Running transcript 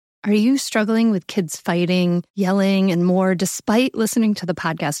Are you struggling with kids fighting, yelling, and more despite listening to the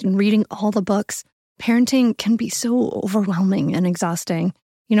podcast and reading all the books? Parenting can be so overwhelming and exhausting.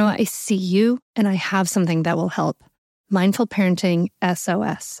 You know, I see you and I have something that will help. Mindful Parenting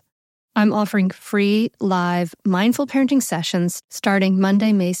SOS. I'm offering free live mindful parenting sessions starting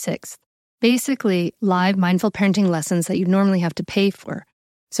Monday, May 6th. Basically, live mindful parenting lessons that you normally have to pay for.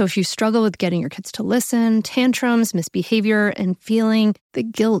 So if you struggle with getting your kids to listen, tantrums, misbehavior, and feeling the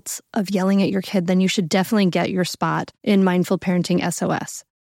guilt of yelling at your kid, then you should definitely get your spot in Mindful Parenting SOS.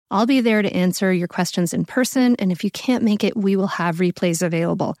 I'll be there to answer your questions in person, and if you can't make it, we will have replays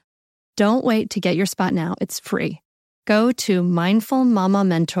available. Don't wait to get your spot now. It's free. Go to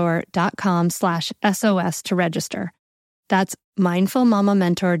mindfulmamamentor.com/SOS to register. That's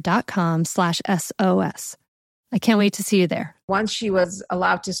mindfulmamamentor.com/SOS. I can't wait to see you there. Once she was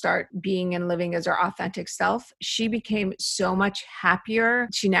allowed to start being and living as her authentic self, she became so much happier.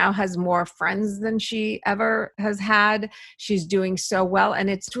 She now has more friends than she ever has had. She's doing so well. And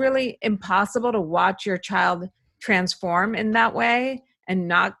it's really impossible to watch your child transform in that way and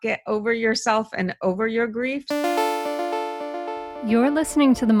not get over yourself and over your grief. You're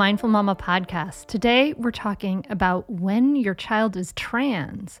listening to the Mindful Mama podcast. Today, we're talking about when your child is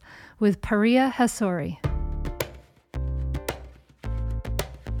trans with Paria Hassouri.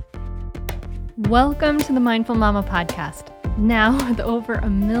 Welcome to the Mindful Mama podcast, now with over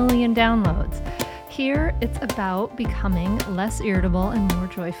 1 million downloads. Here, it's about becoming less irritable and more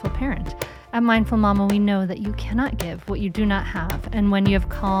joyful parent. At Mindful Mama, we know that you cannot give what you do not have, and when you have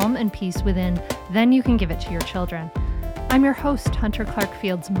calm and peace within, then you can give it to your children. I'm your host, Hunter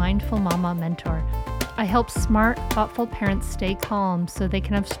Clark-Field's Mindful Mama mentor. I help smart, thoughtful parents stay calm so they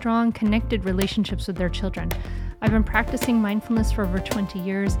can have strong, connected relationships with their children. I've been practicing mindfulness for over 20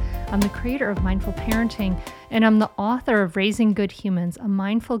 years. I'm the creator of Mindful Parenting, and I'm the author of Raising Good Humans, a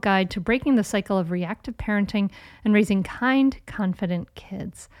mindful guide to breaking the cycle of reactive parenting and raising kind, confident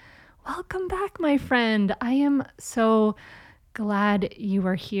kids. Welcome back, my friend. I am so glad you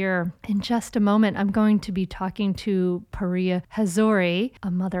are here. In just a moment, I'm going to be talking to Paria Hassouri,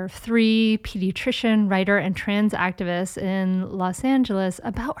 a mother of 3, pediatrician, writer, and trans activist in Los Angeles,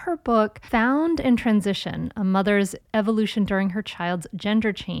 about her book, Found in Transition, A Mother's Evolution During Her Child's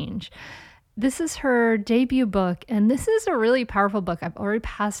Gender Change. This is her debut book, and this is a really powerful book. I've already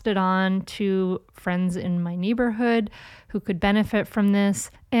passed it on to friends in my neighborhood who could benefit from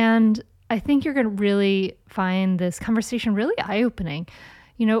this, and I think you're going to really find this conversation really eye-opening.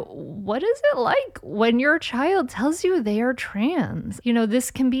 You know, what is it like when your child tells you they are trans? You know, this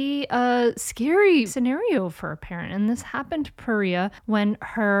can be a scary scenario for a parent. And this happened to Paria when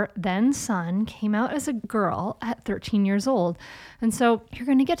her then son came out as a girl at 13 years old. And so you're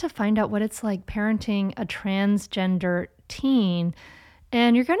going to get to find out what it's like parenting a transgender teen.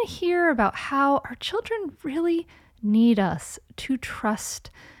 And you're going to hear about how our children really need us to trust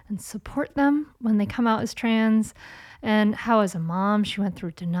and support them when they come out as trans, and how as a mom she went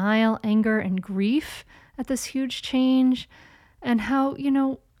through denial, anger, and grief at this huge change, and how, you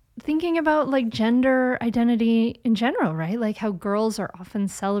know, thinking about like gender identity in general, right? Like how girls are often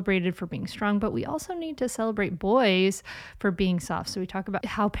celebrated for being strong, but we also need to celebrate boys for being soft. So we talk about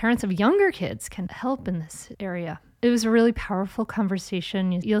how parents of younger kids can help in this area. It was a really powerful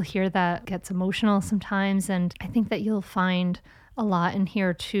conversation. You'll hear that gets emotional sometimes, and I think that you'll find a lot in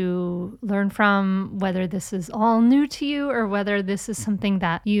here to learn from, whether this is all new to you or whether this is something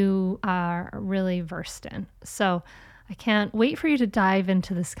that you are really versed in. So I can't wait for you to dive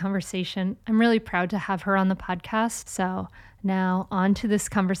into this conversation. I'm really proud to have her on the podcast. So now on to this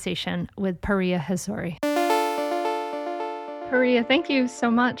conversation with Paria Hassouri. Paria, thank you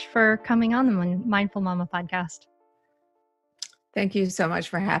so much for coming on the Mindful Mama podcast. Thank you so much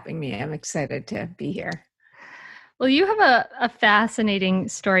for having me. I'm excited to be here. Well, you have a fascinating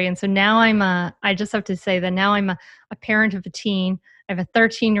story. And so now I just have to say that now I'm a parent of a teen. I have a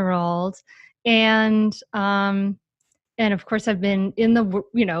 13-year-old. And of course I've been in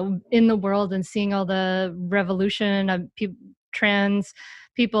the world and seeing all the revolution of trans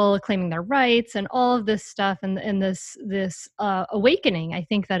people claiming their rights and all of this stuff and this awakening, I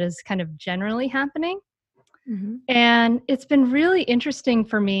think, that is kind of generally happening. Mm-hmm. And it's been really interesting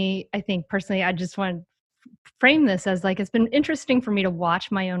for me, I think personally. I just want to frame this as like, it's been interesting for me to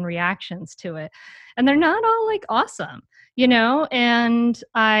watch my own reactions to it. And they're not all like awesome, you know, and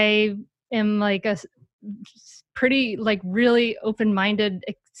I am like a pretty like really open-minded,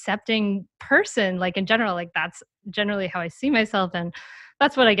 accepting person, like in general, like that's generally how I see myself. And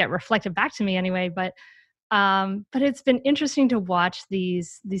that's what I get reflected back to me anyway. But it's been interesting to watch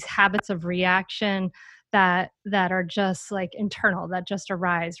these habits of reaction that are just like internal, that just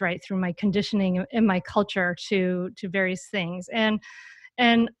arise right through my conditioning in my culture to various things. And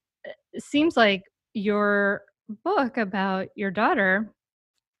it seems like your book about your daughter,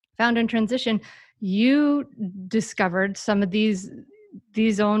 Found in Transition, you discovered some of these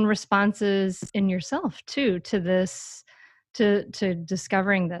own responses in yourself too, to this, to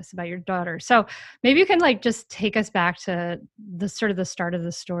discovering this about your daughter. So maybe you can like just take us back to the sort of the start of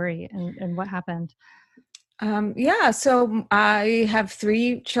the story and what happened. Yeah, so I have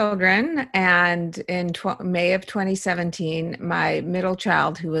 3 children, and in May of 2017, my middle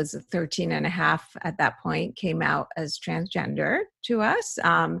child, who was 13 and a half at that point, came out as transgender to us.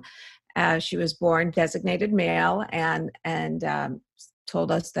 She was born designated male, and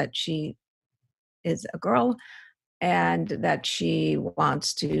told us that she is a girl and that she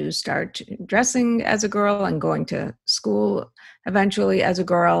wants to start dressing as a girl and going to school eventually as a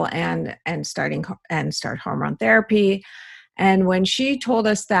girl, and start hormone therapy. And when she told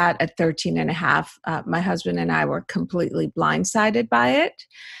us that at 13 and a half, my husband and I were completely blindsided by it.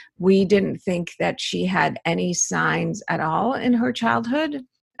 We didn't think that she had any signs at all in her childhood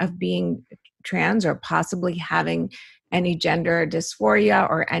of being trans or possibly having any gender dysphoria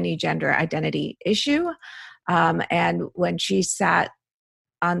or any gender identity issue. And when she sat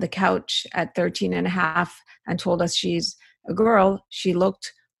on the couch at 13 and a half and told us she's a girl, she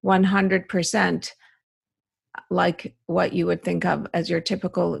looked 100% like what you would think of as your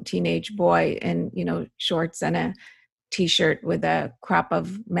typical teenage boy in, shorts and a t-shirt with a crop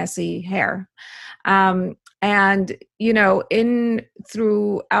of messy hair. And, in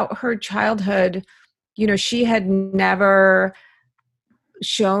throughout her childhood, she had never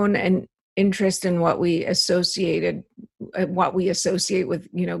shown an interest in what we associate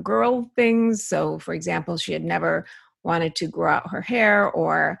with, girl things. So for example, she had never wanted to grow out her hair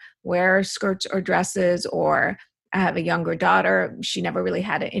or wear skirts or dresses or have a younger daughter. She never really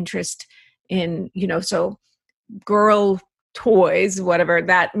had an interest in, so girl toys, whatever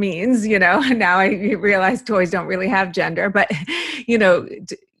that means, now I realize toys don't really have gender, but,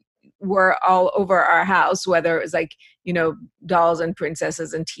 were all over our house, whether it was like, dolls and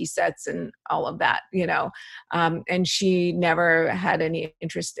princesses and tea sets and all of that, and she never had any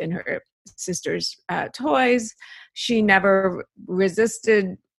interest in her sister's toys. She never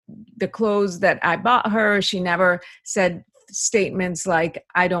resisted the clothes that I bought her. She never said statements like,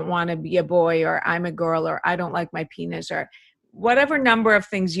 I don't want to be a boy, or I'm a girl, or I don't like my penis, or whatever number of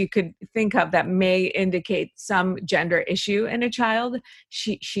things you could think of that may indicate some gender issue in a child,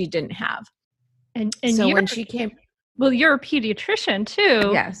 she didn't have. And so when she came, well, you're a pediatrician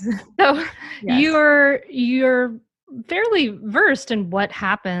too. Yes. So yes. you're fairly versed in what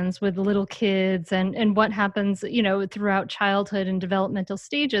happens with little kids and what happens, throughout childhood and developmental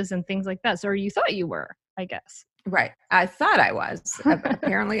stages and things like that. So, or you thought you were, I guess. Right. I thought I was.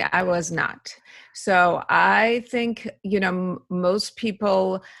 Apparently, I was not. So I think, most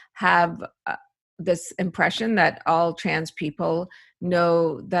people have this impression that all trans people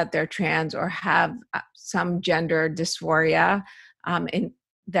know that they're trans or have some gender dysphoria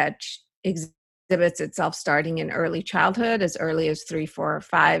that exhibits itself starting in early childhood, as early as 3, 4,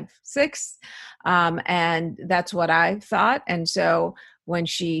 5, 6. And that's what I thought. And so when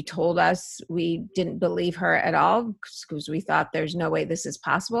she told us, we didn't believe her at all, because we thought there's no way this is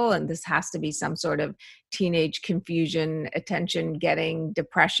possible. And this has to be some sort of teenage confusion, attention getting,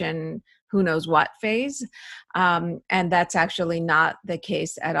 depression, who knows what phase. And that's actually not the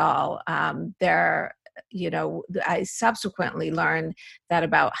case at all. I subsequently learned that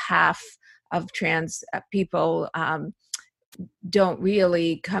about half of trans people don't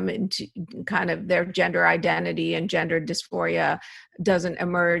really come into kind of their gender identity, and gender dysphoria doesn't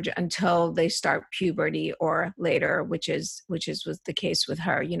emerge until they start puberty or later, which was the case with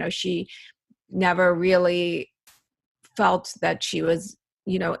her. She never really felt that she was,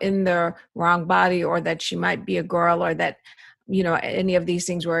 in the wrong body, or that she might be a girl, or that, any of these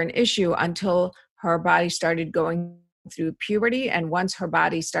things were an issue until her body started going through puberty. And once her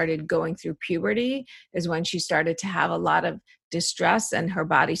body started going through puberty is when she started to have a lot of distress, and her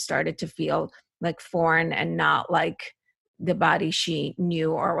body started to feel like foreign and not like the body she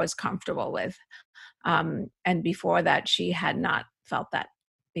knew or was comfortable with. And before that, she had not felt that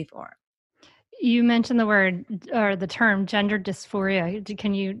before. You mentioned the word or the term gender dysphoria.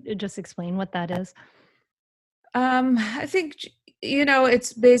 Can you just explain what that is? I think,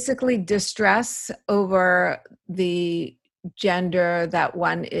 it's basically distress over the gender that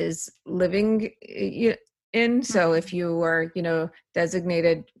one is living in. So if you were,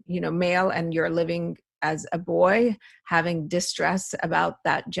 designated, male, and you're living as a boy, having distress about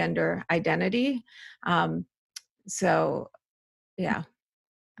that gender identity. Um, so, yeah.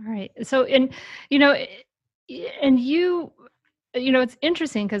 All right. So, you know, and it's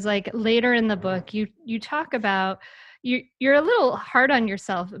interesting because like later in the book, you talk about you're a little hard on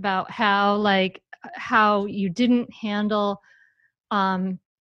yourself about how you didn't handle um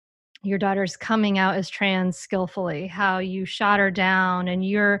your daughter's coming out as trans skillfully, how you shot her down, and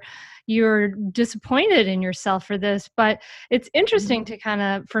you're disappointed in yourself for this. But it's interesting to kind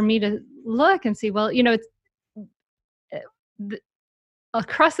of for me to look and see, well, it's uh,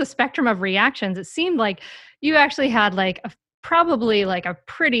 across the spectrum of reactions, it seemed like you actually had like probably like a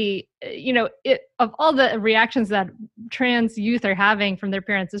pretty, of all the reactions that trans youth are having from their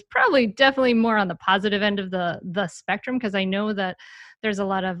parents is probably definitely more on the positive end of the spectrum. Cause I know that there's a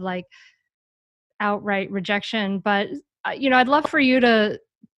lot of like outright rejection, but I'd love for you to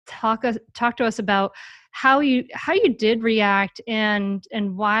talk to us about how you did react and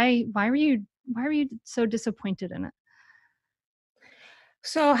why were you so disappointed in it?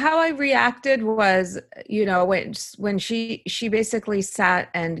 So how I reacted was, when she basically sat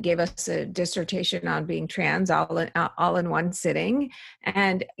and gave us a dissertation on being trans all in one sitting,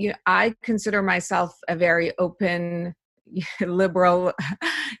 and I consider myself a very open, liberal,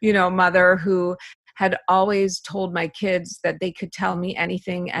 mother who had always told my kids that they could tell me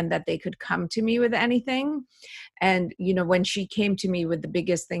anything and that they could come to me with anything. And when she came to me with the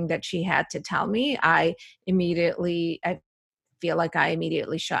biggest thing that she had to tell me, I feel like I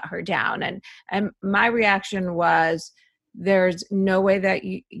immediately shut her down. And my reaction was, there's no way that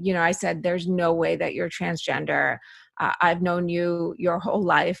I said, there's no way that you're transgender. I've known you your whole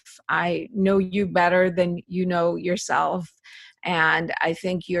life. I know you better than you know yourself. And I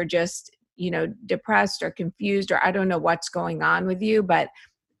think you're just, depressed or confused, or I don't know what's going on with you, but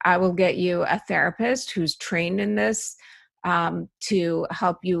I will get you a therapist who's trained in this, to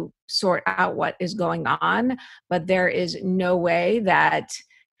help you sort out what is going on. But there is no way that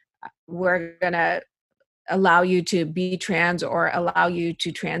we're going to allow you to be trans or allow you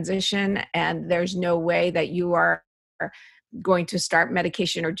to transition. And there's no way that you are going to start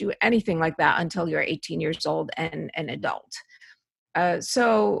medication or do anything like that until you're 18 years old and an adult.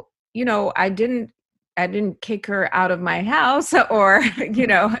 So, I didn't kick her out of my house or,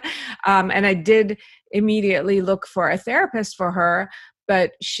 and I did immediately look for a therapist for her,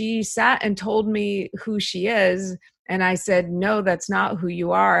 but she sat and told me who she is. And I said, no, that's not who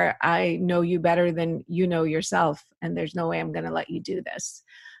you are. I know you better than you know yourself. And there's no way I'm going to let you do this.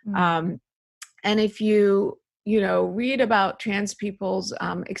 Mm-hmm. And if you read about trans people's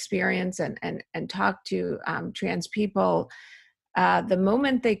experience and talk to trans people, the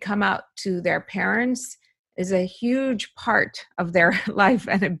moment they come out to their parents is a huge part of their life,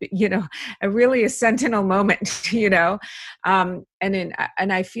 and a really a sentinel moment. And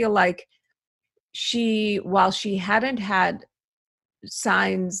I feel like while she hadn't had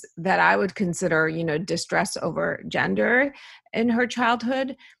signs that I would consider, distress over gender in her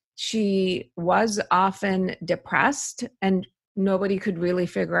childhood, she was often depressed, and nobody could really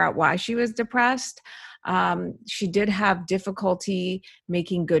figure out why she was depressed. She did have difficulty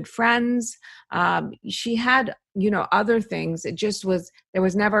making good friends. She had, other things. It just there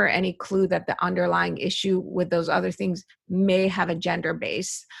was never any clue that the underlying issue with those other things may have a gender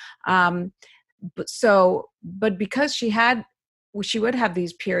base. But because she would have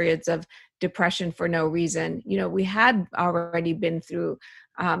these periods of depression for no reason. We had already been through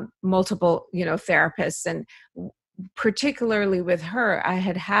multiple, therapists, and particularly with her, I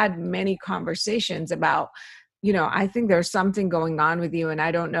had many conversations about, I think there's something going on with you and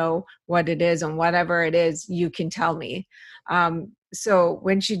I don't know what it is, and whatever it is, you can tell me. So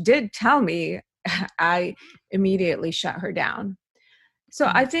when she did tell me, I immediately shut her down. So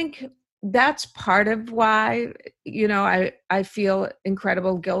I think that's part of why, I feel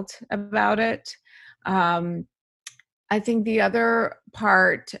incredible guilt about it. I think the other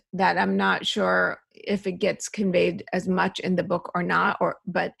part that I'm not sure if it gets conveyed as much in the book or not,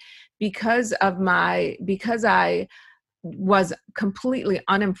 but because I was completely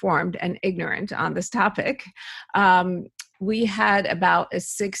uninformed and ignorant on this topic, we had about a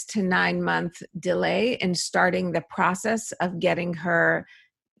 6 to 9 month delay in starting the process of getting her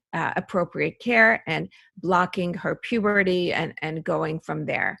appropriate care and blocking her puberty and going from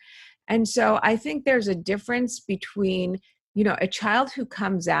there. And so I think there's a difference between, a child who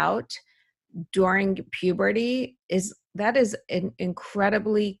comes out during puberty is an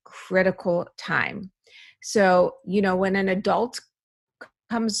incredibly critical time. So, when an adult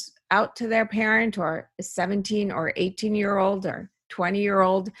comes out to their parent, or a 17 or 18-year-old or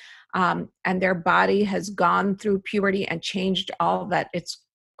 20-year-old, and their body has gone through puberty and changed all that it's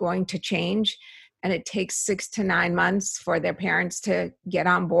going to change, and it takes 6 to 9 months for their parents to get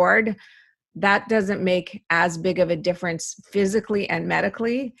on board, that doesn't make as big of a difference physically and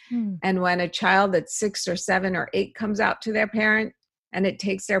medically. And when a child that's 6 or 7 or 8 comes out to their parent, and it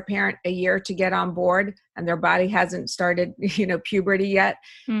takes their parent a year to get on board, and their body hasn't started, puberty yet,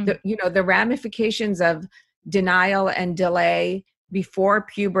 the ramifications of denial and delay before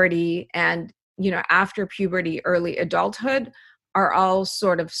puberty and, after puberty, early adulthood are all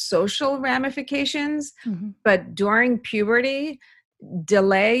sort of social ramifications. But during puberty,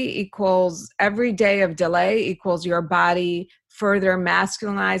 every day of delay equals your body further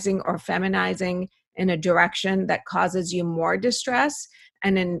masculinizing or feminizing in a direction that causes you more distress,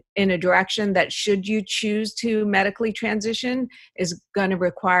 and in a direction that, should you choose to medically transition, is going to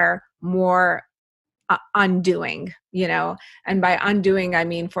require more undoing, and by undoing, I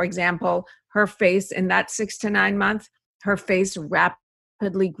mean, for example, her face in that 6 to 9 months, her face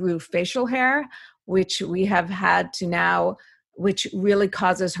rapidly grew facial hair, which we have had to now, which really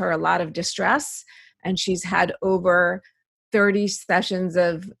causes her a lot of distress. And she's had over 30 sessions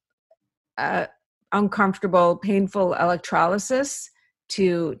of uncomfortable, painful electrolysis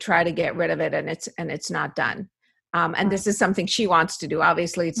to try to get rid of it. And it's not done. And this is something she wants to do.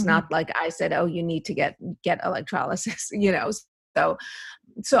 Obviously, it's not like I said, oh, you need to get electrolysis,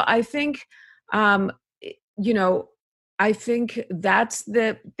 So I think, I think that's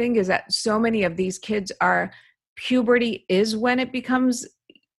the thing, is that so many of these kids puberty is when it becomes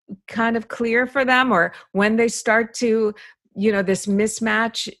kind of clear for them, or when they start to, this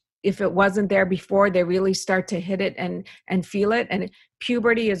mismatch, if it wasn't there before, they really start to hit it and feel it. And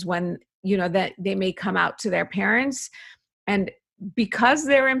puberty is when, that they may come out to their parents, and because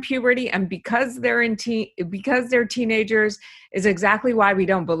they're in puberty and because they're teenagers is exactly why we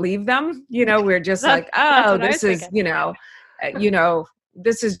don't believe them. We're just like, oh, this is,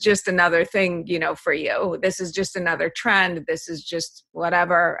 this is just another thing, for you. This is just another trend. This is just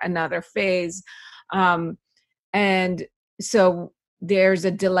whatever, another phase. And so there's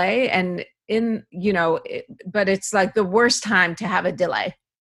a delay, and but it's like the worst time to have a delay.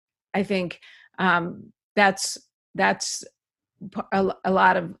 I think that's a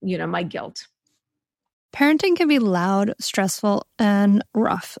lot of, my guilt. Parenting can be loud, stressful, and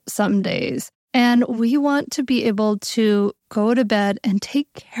rough some days. And we want to be able to go to bed and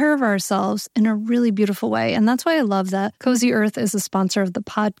take care of ourselves in a really beautiful way. And that's why I love that Cozy Earth is a sponsor of the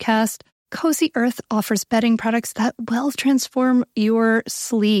podcast. Cozy Earth offers bedding products that will transform your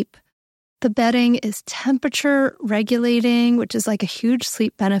sleep. The bedding is temperature regulating, which is like a huge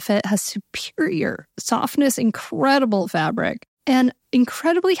sleep benefit, has superior softness, incredible fabric, and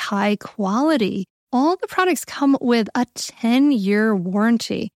incredibly high quality. All the products come with a 10-year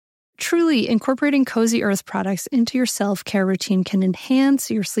warranty. Truly, incorporating Cozy Earth products into your self-care routine can enhance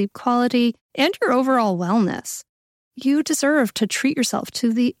your sleep quality and your overall wellness. You deserve to treat yourself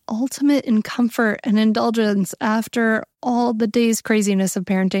to the ultimate in comfort and indulgence after all the day's craziness of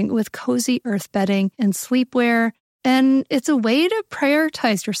parenting with Cozy Earth bedding and sleepwear. And it's a way to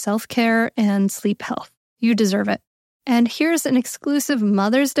prioritize your self-care and sleep health. You deserve it. And here's an exclusive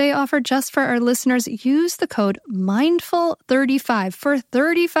Mother's Day offer just for our listeners. Use the code MINDFUL35 for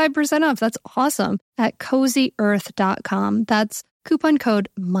 35% off. That's awesome. At CozyEarth.com. That's coupon code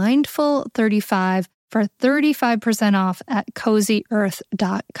MINDFUL35 for 35% off at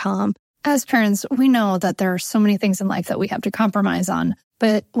CozyEarth.com. As parents, we know that there are so many things in life that we have to compromise on.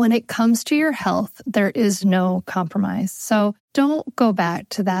 But when it comes to your health, there is no compromise. So don't go back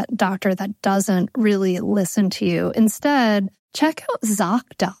to that doctor that doesn't really listen to you. Instead, check out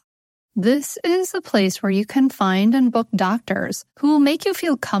ZocDoc. This is a place where you can find and book doctors who will make you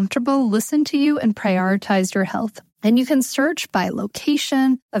feel comfortable, listen to you, and prioritize your health. And you can search by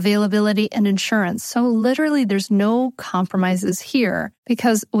location, availability, and insurance. So literally, there's no compromises here,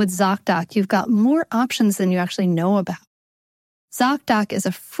 because with ZocDoc, you've got more options than you actually know about. ZocDoc is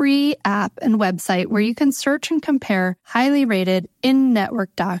a free app and website where you can search and compare highly rated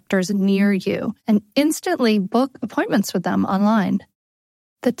in-network doctors near you and instantly book appointments with them online.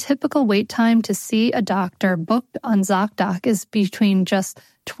 The typical wait time to see a doctor booked on ZocDoc is between just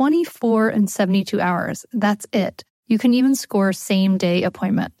 24 and 72 hours. That's it. You can even score same-day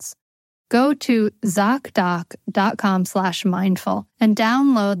appointments. Go to ZocDoc.com/mindful and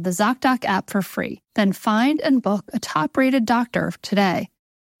download the ZocDoc app for free. Then find and book a top-rated doctor today.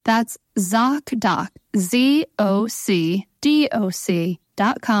 That's ZocDoc,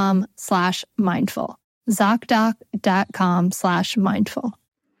 ZocDoc.com/mindful. ZocDoc.com/mindful.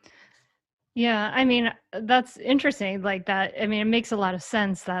 Yeah, I mean, that's interesting. Like that, I mean, it makes a lot of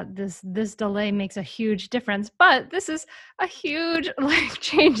sense that this delay makes a huge difference. But this is a huge life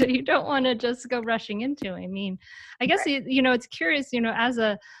change that you don't want to just go rushing into. I mean, I guess Right. it's curious, as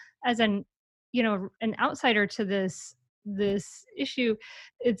an an outsider to this issue,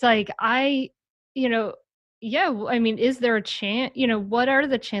 it's like you know, yeah, I mean, is there a chance? What are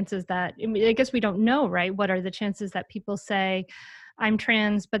the chances that? I mean, I guess we don't know, right? What are the chances that people say, I'm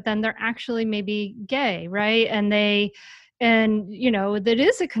trans, but then they're actually maybe gay, right? That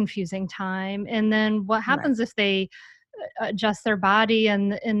is a confusing time. And then what Right. happens if they adjust their body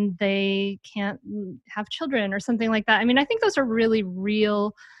and they can't have children or something like that? I mean, I think those are really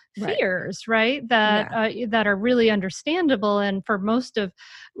real Right. fears, right? That Yeah. that are really understandable. And for most of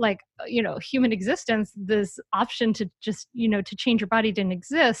human existence, this option to just to change your body didn't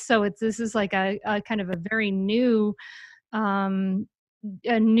exist. So this is like a kind of a very um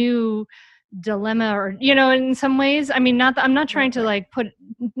a new dilemma, or in some ways. I mean, not that I'm not Right. trying to Right. like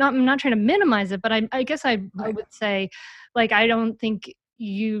I'm not trying to minimize it, but I guess I Right. would say, like, I don't think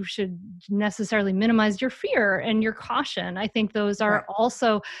you should necessarily minimize your fear and your caution. I think those are Right.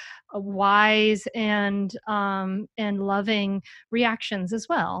 also wise and loving reactions as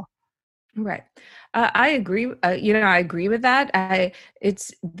well. Right. I agree. I agree with that.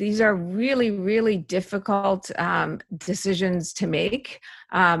 These are really, really difficult decisions to make.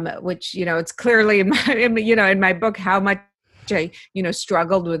 Which it's clearly in in my book how much I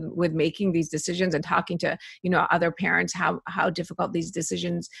struggled with making these decisions and talking to other parents how difficult these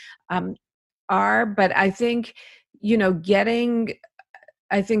decisions um, are. But I think getting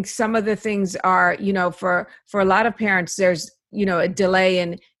I think some of the things are, for a lot of parents, there's, a delay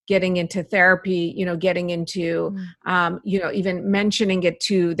in getting into therapy, getting into, Mm. even mentioning it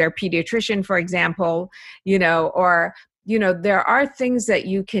to their pediatrician, for example, or, there are things that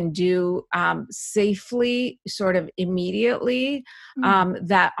you can do safely, sort of immediately, Mm.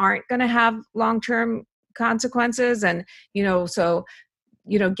 that aren't going to have long-term consequences. And, so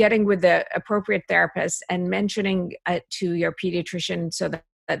getting with the appropriate therapist and mentioning it to your pediatrician so that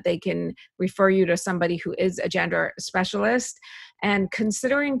they can refer you to somebody who is a gender specialist, and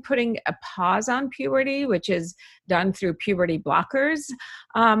considering putting a pause on puberty, which is done through puberty blockers.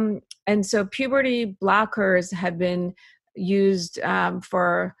 And so puberty blockers have been used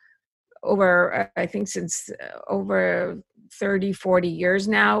for over, I think, since over 30, 40 years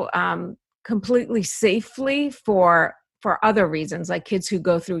now, completely safely for other reasons, like kids who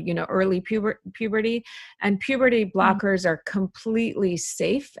go through, early puberty. And puberty Mm. blockers are completely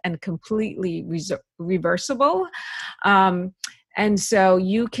safe and completely reversible. Um, and so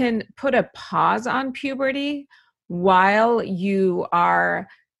you can put a pause on puberty while you are,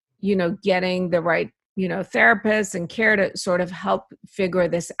 getting the right, therapists and care to sort of help figure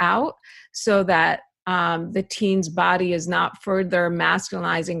this out, so that the teen's body is not further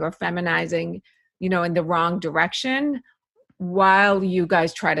masculinizing or feminizing, in the wrong direction, while you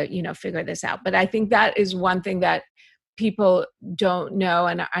guys try to, figure this out. But I think that is one thing that people don't know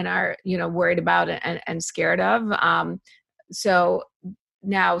and are, worried about and scared of. So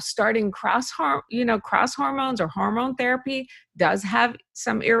now starting cross hormones or hormone therapy does have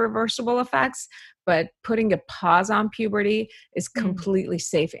some irreversible effects, but putting a pause on puberty is Mm. completely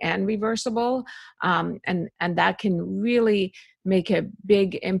safe and reversible. And that can really make a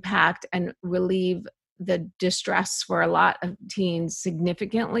big impact and relieve the distress for a lot of teens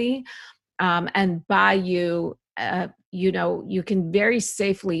significantly. And by you can very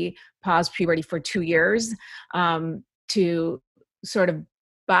safely pause puberty for 2 years, to sort of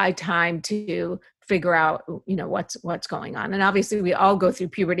buy time to figure out, what's going on. And obviously we all go through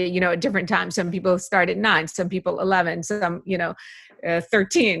puberty, at different times. Some people start at 9, some people 11, some,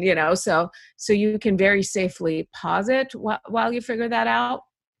 13, so you can very safely pause it while you figure that out.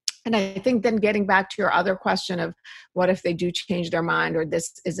 And I think then getting back to your other question of what if they do change their mind or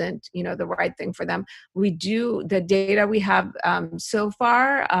this isn't, the right thing for them. The data we have so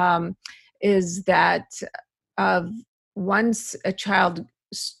far is that of once a child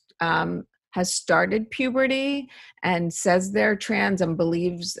has started puberty and says they're trans and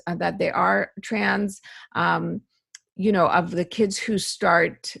believes that they are trans, of the kids who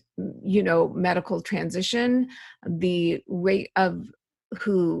start, medical transition, the rate of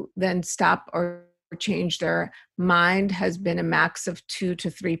who then stop or change their mind has been a max of 2 to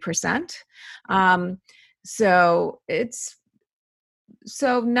 3%. Um, so it's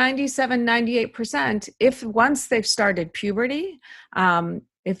 97, 98%, if once they've started puberty,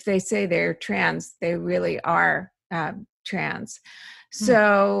 if they say they're trans, they really are trans. Mm.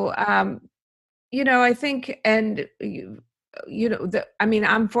 So, I think, and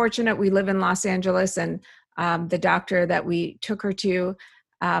I'm fortunate we live in Los Angeles, and the doctor that we took her to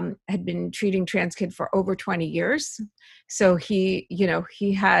had been treating trans kids for over 20 years. So he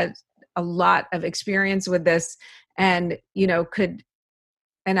had a lot of experience with this, and,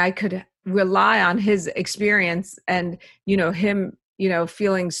 I could rely on his experience and, him,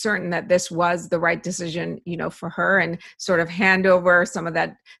 feeling certain that this was the right decision, for her, and sort of hand over some of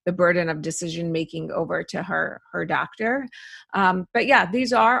the burden of decision making over to her doctor. But yeah,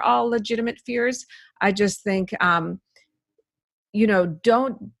 these are all legitimate fears. I just think,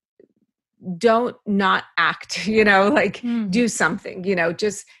 don't not act, do something,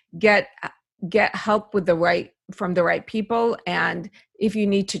 just get help with from the right people. And if you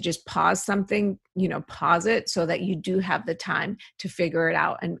need to just pause something, pause it so that you do have the time to figure it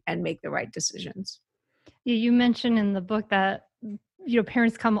out and make the right decisions. You mentioned in the book that,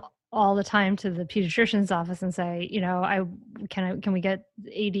 parents come all the time to the pediatrician's office and say, can we get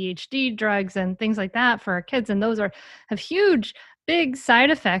ADHD drugs and things like that for our kids? And those have huge, big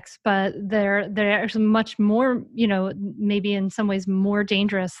side effects, but they're actually much more, maybe in some ways more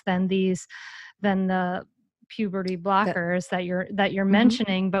dangerous than the puberty blockers that you're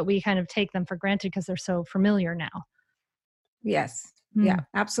mentioning, but we kind of take them for granted because they're so familiar now. Yes. Yeah,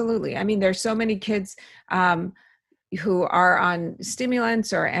 absolutely. I mean, there's so many kids who are on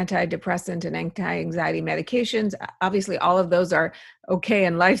stimulants or antidepressant and anti-anxiety medications. Obviously, all of those are okay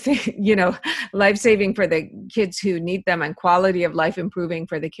and life-saving for the kids who need them, and quality of life improving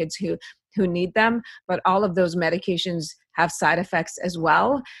for the kids who need them. But all of those medications have side effects as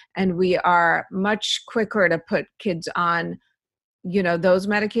well. And we are much quicker to put kids on, those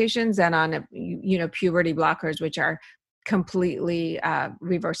medications than on, puberty blockers, which are completely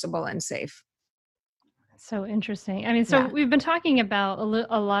reversible and safe. So interesting. I mean, so we've been talking about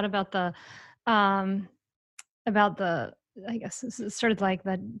a lot about the, I guess this is sort of like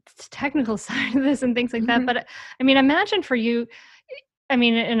the technical side of this and things like that. But I mean, imagine for you, I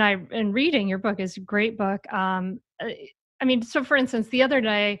mean, and reading your book is a great book. I mean, so for instance, the other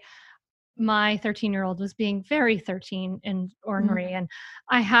day, my 13-year-old was being very 13 and ornery, and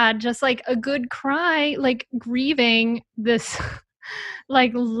I had just like a good cry, like grieving this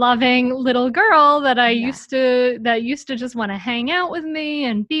like loving little girl that I used to just want to hang out with me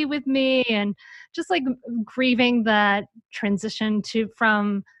and be with me, and just like grieving that transition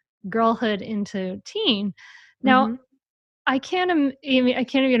from girlhood into teen. Now, I can't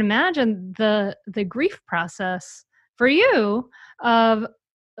even imagine the grief process for you of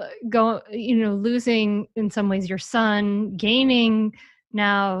losing in some ways your son, gaining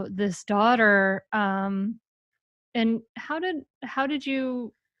now this daughter. And how did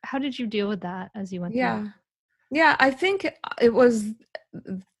you deal with that as you went through it? Yeah, I think it was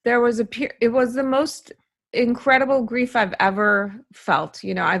the most incredible grief I've ever felt.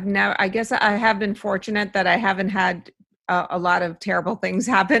 I guess I have been fortunate that I haven't had a lot of terrible things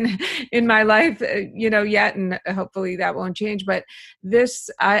happen in my life, yet, and hopefully that won't change. But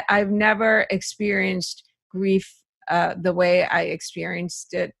I've never experienced grief the way I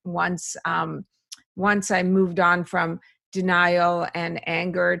experienced it once I moved on from denial and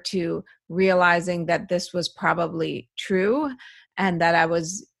anger to realizing that this was probably true, and that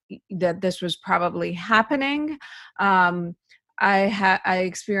this was probably happening. I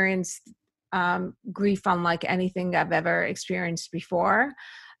experienced grief unlike anything I've ever experienced before.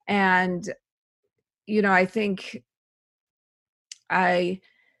 And, I think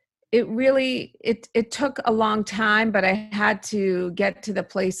it took a long time, but I had to get to the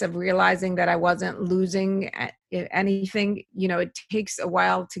place of realizing that I wasn't losing anything. It takes a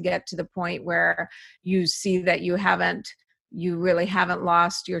while to get to the point where you see that you really haven't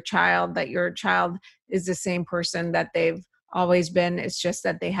lost your child, that your child is the same person that they've always been. It's just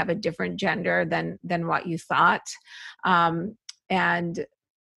that they have a different gender than what you thought.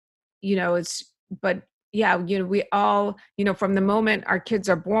 We all, from the moment our kids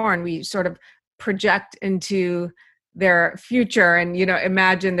are born, we sort of project into their future and,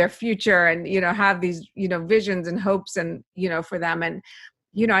 imagine their future and, have these, visions and hopes and, for them. And,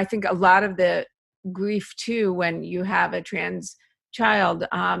 I think a lot of the grief too, when you have a trans child,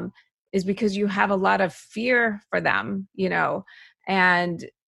 is because you have a lot of fear for them, and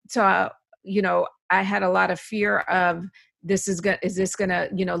so, I had a lot of fear of, is this going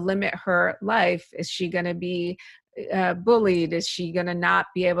to, limit her life? Is she going to be bullied? Is she going to not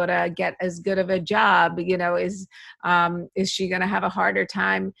be able to get as good of a job? Is she going to have a harder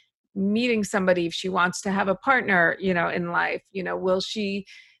time meeting somebody if she wants to have a partner, in life? Will she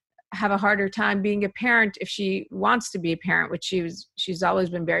have a harder time being a parent if she wants to be a parent, which she's always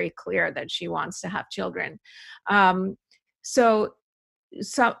been very clear that she wants to have children. So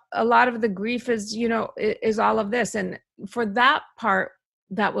a lot of the grief is, is all of this. And for that part,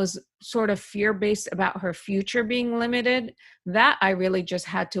 that was sort of fear-based about her future being limited, that I really just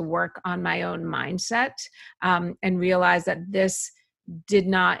had to work on my own mindset, and realize that this did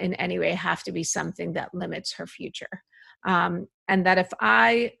not in any way have to be something that limits her future. And that if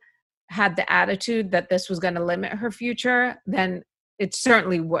I had the attitude that this was going to limit her future, then it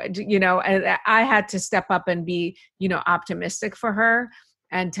certainly would, and I had to step up and be, optimistic for her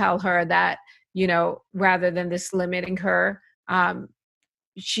and tell her that, rather than this limiting her,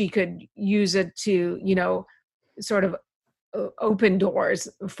 she could use it to, sort of open doors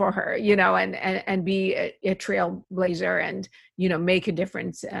for her, and be a trailblazer and, make a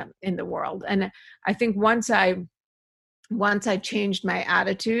difference in the world. And I think once I changed my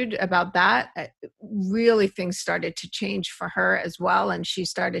attitude about that, really things started to change for her as well. And she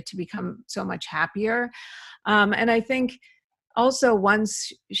started to become so much happier. And I think also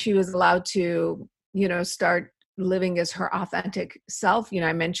once she was allowed to, start living as her authentic self,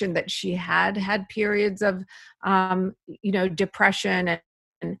 I mentioned that she had periods of, depression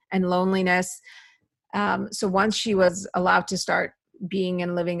and loneliness. So once she was allowed to start being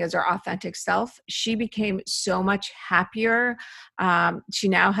and living as her authentic self, she became so much happier. She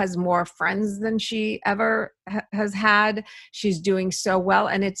now has more friends than she ever has had. She's doing so well.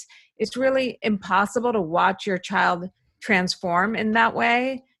 And it's really impossible to watch your child transform in that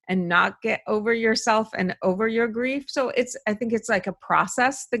way and not get over yourself and over your grief. So I think it's like a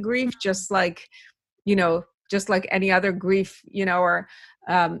process, the grief, just like any other grief, or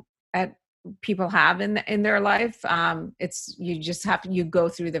people have in their life. You just you go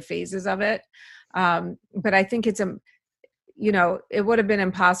through the phases of it. But I think it would have been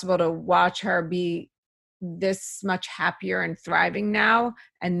impossible to watch her be this much happier and thriving now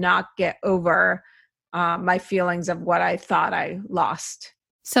and not get over my feelings of what I thought I lost.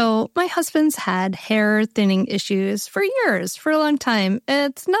 So my husband's had hair thinning issues for years, for a long time.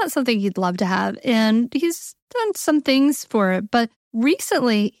 It's not something he'd love to have, and he's done some things for it, but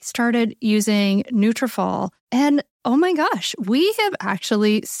recently started using Nutrafol, and oh my gosh, we have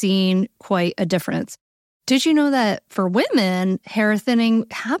actually seen quite a difference. Did you know that for women, hair thinning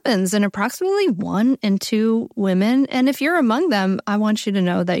happens in approximately 1 in 2 women? And if you're among them, I want you to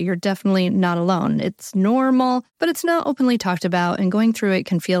know that you're definitely not alone. It's normal, but it's not openly talked about, and going through it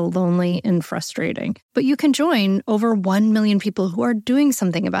can feel lonely and frustrating. But you can join over 1 million people who are doing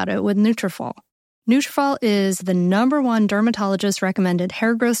something about it with Nutrafol. Nutrafol is the #1 dermatologist-recommended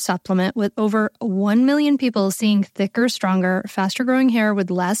hair growth supplement, with over 1 million people seeing thicker, stronger, faster-growing hair with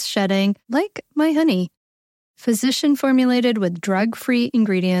less shedding, like my honey. Physician-formulated with drug-free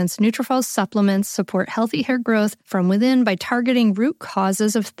ingredients, Nutrafol's supplements support healthy hair growth from within by targeting root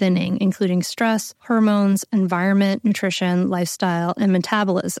causes of thinning, including stress, hormones, environment, nutrition, lifestyle, and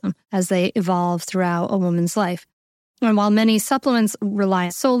metabolism, as they evolve throughout a woman's life. And while many supplements rely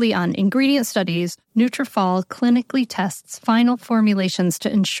solely on ingredient studies, Nutrafol clinically tests final formulations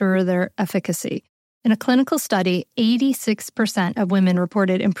to ensure their efficacy. In a clinical study, 86% of women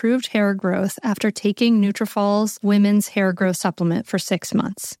reported improved hair growth after taking Nutrafol's women's hair growth supplement for 6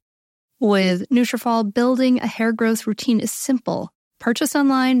 months. With Nutrafol, building a hair growth routine is simple. Purchase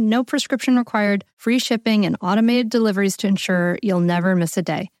online, no prescription required, free shipping, and automated deliveries to ensure you'll never miss a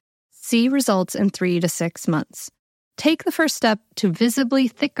day. See results in 3 to 6 months. Take the first step to visibly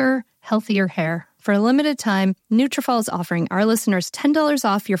thicker, healthier hair. For a limited time, Nutrafol is offering our listeners $10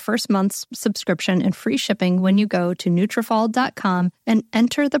 off your first month's subscription and free shipping when you go to Nutrafol.com and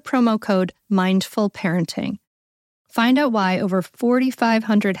enter the promo code MindfulParenting. Find out why over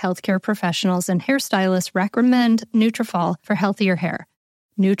 4,500 healthcare professionals and hairstylists recommend Nutrafol for healthier hair.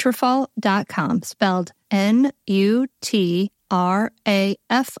 Nutrafol.com, spelled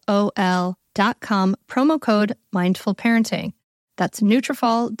Nutrafol.com, promo code MindfulParenting. That's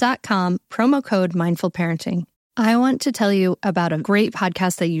Nutrafol.com, promo code MindfulParenting. I want to tell you about a great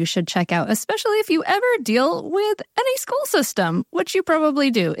podcast that you should check out, especially if you ever deal with any school system, which you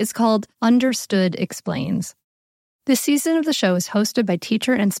probably do. It's called Understood Explains. This season of the show is hosted by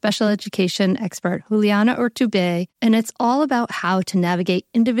teacher and special education expert Juliana Urtubey, and it's all about how to navigate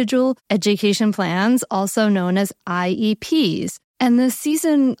individual education plans, also known as IEPs. And this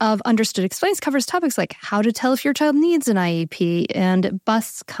season of Understood Explains covers topics like how to tell if your child needs an IEP and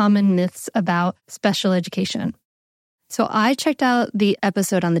busts common myths about special education. So I checked out the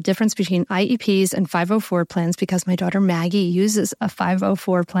episode on the difference between IEPs and 504 plans because my daughter Maggie uses a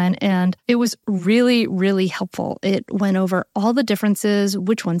 504 plan, and it was really, really helpful. It went over all the differences,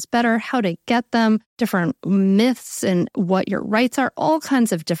 which one's better, how to get them, different myths and what your rights are, all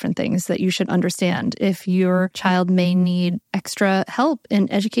kinds of different things that you should understand if your child may need extra help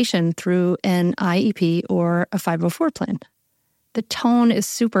in education through an IEP or a 504 plan. The tone is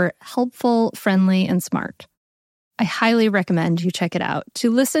super helpful, friendly, and smart. I highly recommend you check it out.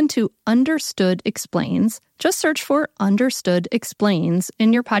 To listen to Understood Explains, just search for Understood Explains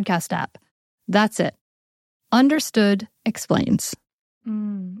in your podcast app. That's it. Understood Explains.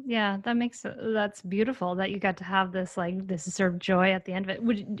 Yeah, that's beautiful that you got to have this sort of joy at the end of it.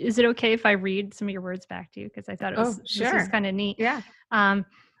 Is it okay if I read some of your words back to you? Because I thought Sure. This was kind of neat. Yeah.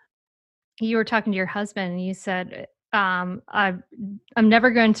 You were talking to your husband and you said, I'm never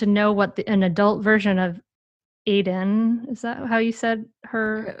going to know what an adult version of Aiden, is that how you said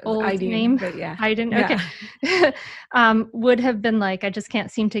her old name? But yeah. Aiden, okay. Yeah. Would have been like, I just can't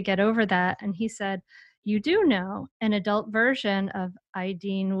seem to get over that. And he said, you do know an adult version of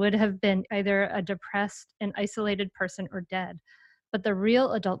Aiden would have been either a depressed and isolated person or dead. But the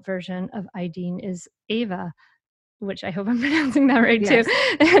real adult version of Aiden is Ava, which I hope I'm pronouncing that right too.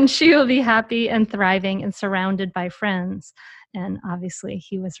 And she will be happy and thriving and surrounded by friends. And obviously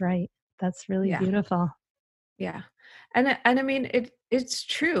he was right. That's really beautiful. Yeah. And I mean, it's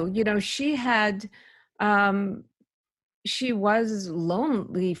true. You know, she was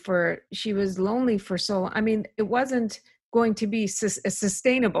lonely for so long. I mean, it wasn't going to be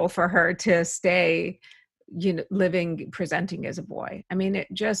sustainable for her to stay, presenting as a boy. I mean, it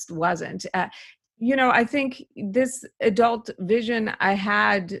just wasn't. I think this adult vision I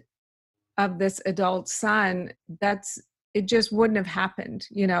had of this adult son, it just wouldn't have happened.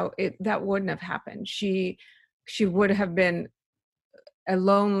 That wouldn't have happened. She would have been a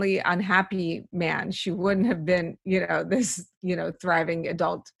lonely, unhappy man. She wouldn't have been, this, thriving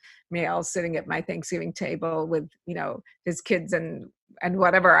adult male sitting at my Thanksgiving table with, his kids and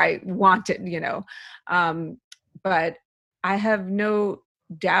whatever I wanted, but I have no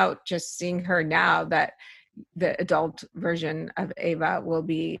doubt just seeing her now that the adult version of Ava will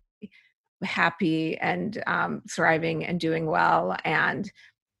be happy and thriving and doing well. And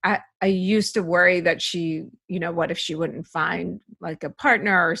I used to worry that she, what if she wouldn't find like a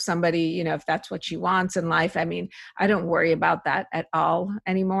partner or somebody, if that's what she wants in life. I mean, I don't worry about that at all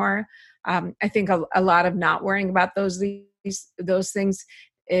anymore. I think a lot of not worrying about those things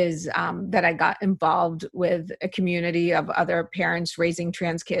is that I got involved with a community of other parents raising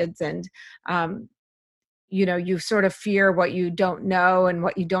trans kids, and you sort of fear what you don't know and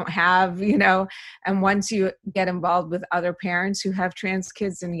what you don't have, and once you get involved with other parents who have trans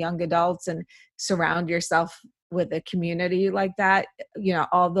kids and young adults and surround yourself with a community like that,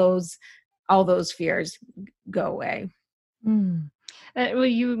 all those fears go away. Well,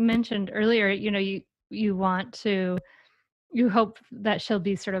 you mentioned earlier, you hope that she'll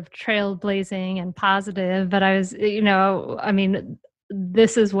be sort of trailblazing and positive, but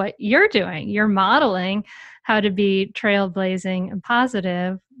this is what you're doing. You're modeling how to be trailblazing and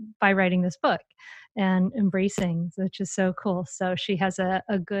positive by writing this book and embracing, which is so cool. So she has a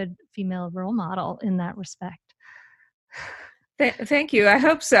good female role model in that respect. Thank you. I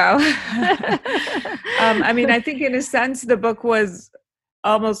hope so. I think in a sense, the book was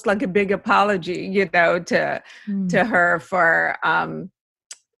almost like a big apology, to her for,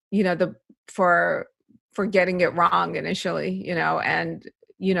 for getting it wrong initially, and,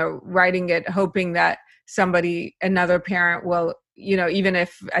 writing it, hoping that another parent will, even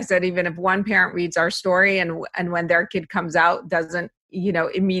if one parent reads our story and when their kid comes out, doesn't,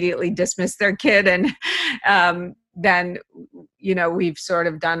 immediately dismiss their kid. And then, we've sort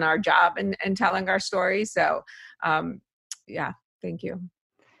of done our job in telling our story. So, thank you.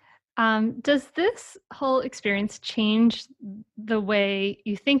 Does this whole experience change the way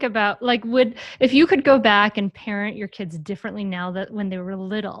you think about, if you could go back and parent your kids differently now that when they were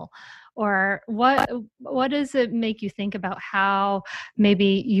little, or what does it make you think about how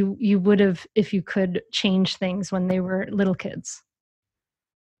maybe you would have, if you could change things when they were little kids?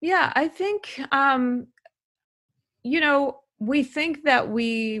 Yeah, I think, we think that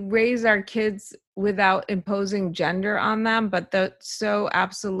we raise our kids without imposing gender on them, but that's so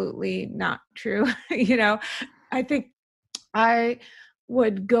absolutely not true. I think I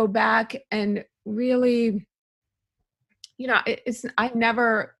would go back and really, I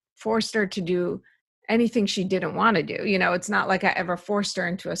never forced her to do anything she didn't want to do. It's not like I ever forced her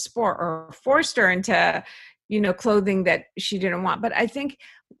into a sport or forced her into, clothing that she didn't want. But I think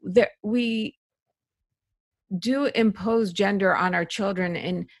that we do impose gender on our children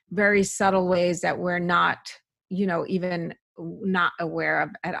in very subtle ways that we're not, even not aware of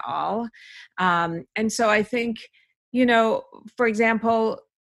at all. And so I think, for example,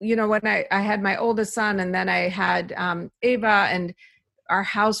 when I had my oldest son, and then I had Ava, and our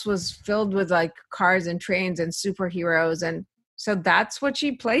house was filled with like cars and trains and superheroes. And so that's what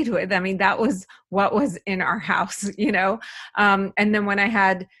she played with. I mean, that was what was in our house, and then when I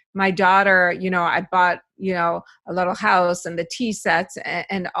had my daughter, I bought, a little house and the tea sets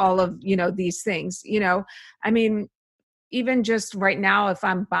and all of, these things, I mean, even just right now, if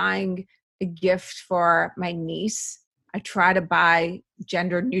I'm buying a gift for my niece, I try to buy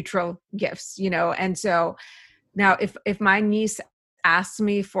gender neutral gifts, and so now if my niece asks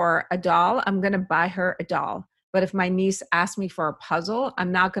me for a doll, I'm going to buy her a doll. But if my niece asks me for a puzzle,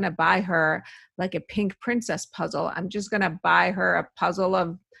 I'm not going to buy her like a pink princess puzzle. I'm just going to buy her a puzzle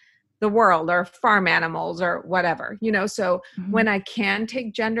of the world or farm animals or whatever, so when I can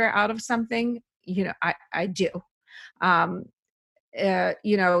take gender out of something, I do.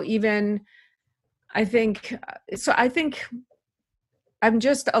 Even I think, I think I'm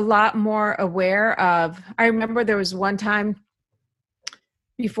just a lot more aware of, I remember there was one time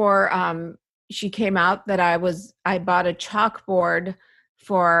before she came out that I bought a chalkboard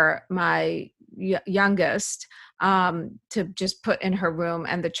for my youngest to just put in her room.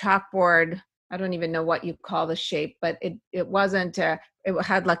 And the chalkboard, I don't even know what you call the shape, but it wasn't, it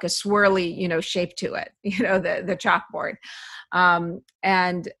had like a swirly, shape to it, the chalkboard. And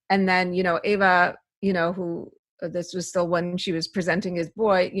then, Ava, who, this was still when she was presenting his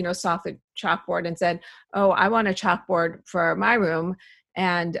boy, saw the chalkboard and said, "Oh, I want a chalkboard for my room."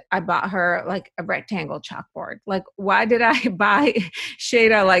 And I bought her like a rectangle chalkboard. Like, why did I buy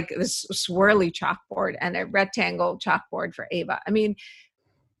Shada like this swirly chalkboard and a rectangle chalkboard for Ava? I mean,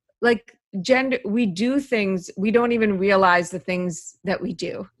 like gender, we do things, we don't even realize the things that we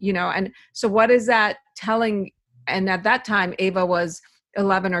do, and so what is that telling? And at that time, Ava was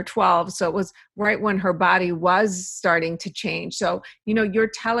 11 or 12. So it was right when her body was starting to change. So,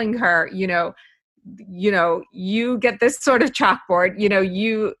 you're telling her, you get this sort of chalkboard,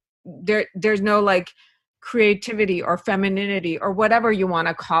 there's no like creativity or femininity or whatever you want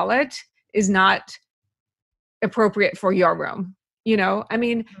to call it is not appropriate for your room. I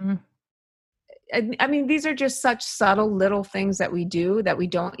mean, I mean, these are just such subtle little things that we do that we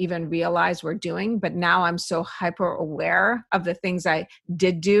don't even realize we're doing. But now I'm so hyper aware of the things I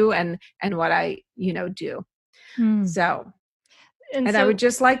did do and what I, do. So, and I would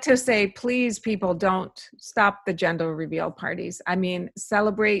just like to say, please, people, don't stop the gender reveal parties. I mean,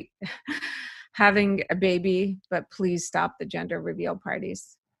 celebrate having a baby, but please stop the gender reveal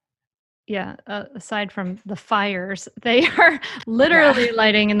parties. Yeah, aside from the fires they are literally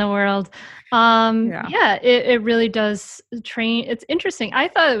lighting in the world. It really does train. It's interesting. I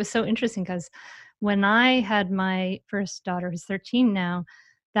thought it was so interesting because when I had my first daughter, who's 13 now,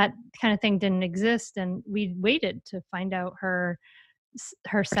 that kind of thing didn't exist, and we waited to find out her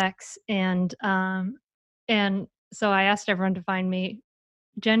sex, and so I asked everyone to find me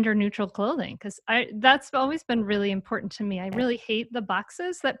gender neutral clothing because that's always been really important to me. I really hate the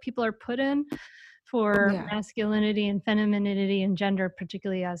boxes that people are put in for masculinity and femininity and gender,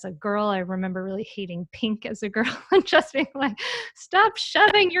 particularly as a girl. I remember really hating pink as a girl and just being like, stop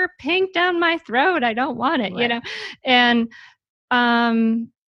shoving your pink down my throat. I don't want it, And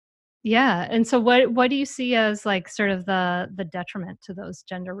and so what do you see as like sort of the detriment to those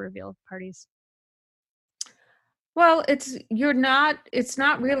gender reveal parties? Well, it's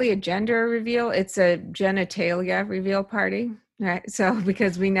not really a gender reveal. It's a genitalia reveal party, right? So,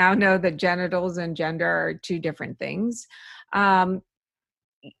 because we now know that genitals and gender are two different things.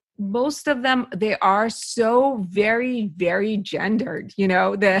 Most of them, they are so very, very gendered,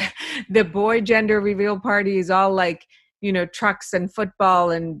 the boy gender reveal party is all like, trucks and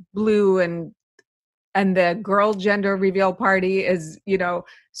football and blue, and the girl gender reveal party is,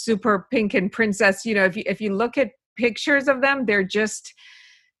 super pink and princess. If you look at pictures of them, they're just,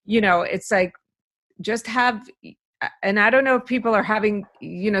 it's like, just have, and I don't know if people are having,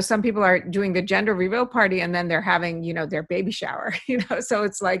 some people are doing the gender reveal party and then they're having, their baby shower, so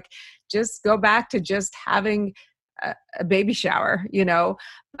it's like, just go back to just having a baby shower,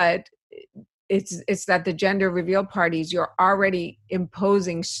 but it's that the gender reveal parties, you're already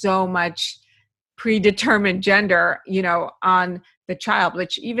imposing so much predetermined gender, on the child,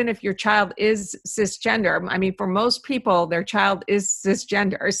 which even if your child is cisgender, I mean, for most people, their child is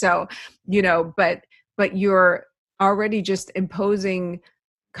cisgender. So, but you're already just imposing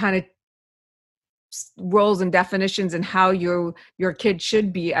kind of roles and definitions and how your kid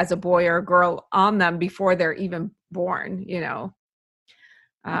should be as a boy or a girl on them before they're even born, Yeah.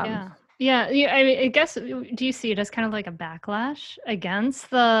 Yeah. I mean, I guess, do you see it as kind of like a backlash against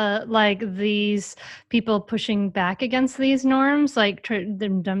these people pushing back against these norms, like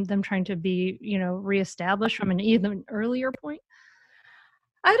them trying to be, reestablished from an even earlier point?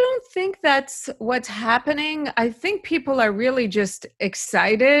 I don't think that's what's happening. I think people are really just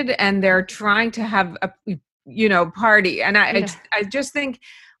excited and they're trying to have a party. And I just think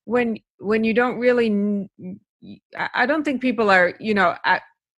when you don't really, I don't think people are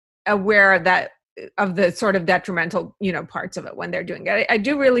aware of the sort of detrimental parts of it when they're doing it. I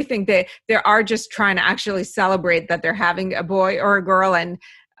do really think they are just trying to actually celebrate that they're having a boy or a girl, and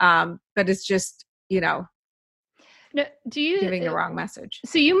but it's just No, giving the wrong message.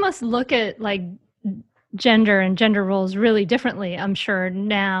 So you must look at like gender and gender roles really differently, I'm sure,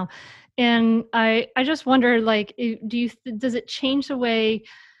 now. And I just wonder, like, does it change the way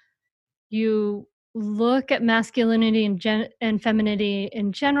you look at masculinity and femininity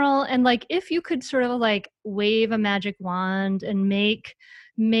in general? And like, if you could sort of like wave a magic wand and make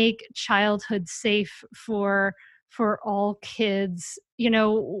childhood safe for all kids,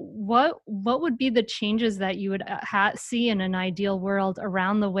 what would be the changes that you would see in an ideal world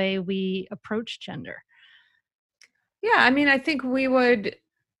around the way we approach gender? Yeah, I mean, I think we would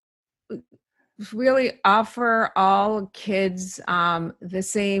really offer all kids the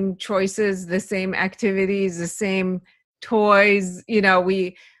same choices, the same activities, the same toys.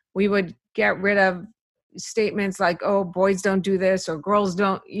 We would get rid of statements like, oh, boys don't do this or girls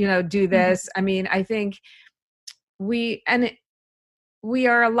don't do this. I mean, I think we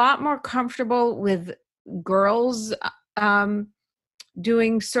are a lot more comfortable with girls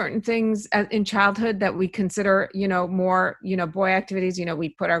doing certain things in childhood that we consider, more, boy activities. We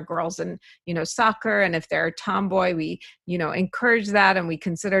put our girls in, soccer, and if they're a tomboy, we, encourage that, and we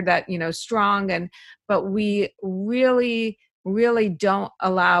consider that, strong. But we really, really don't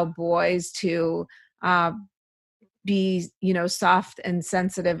allow boys to be, soft and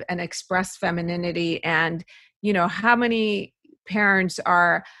sensitive and express femininity. And, how many parents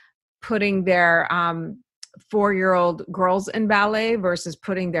are putting their 4-year-old girls in ballet versus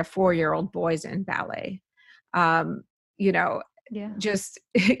putting their 4-year-old boys in ballet. Just,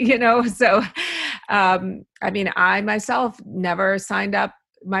 so, I mean, I myself never signed up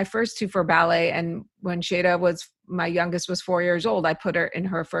my first two for ballet. And when my youngest was 4 years old, I put her in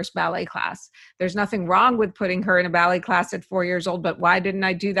her first ballet class. There's nothing wrong with putting her in a ballet class at 4 years old, but why didn't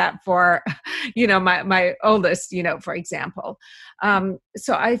I do that for, my oldest, for example?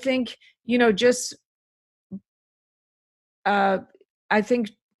 So I think, just, I think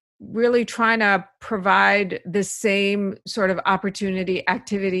really trying to provide the same sort of opportunity,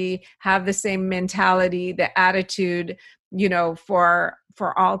 activity, have the same mentality, the attitude,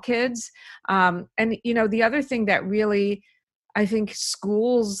 for all kids. And, the other thing that really, I think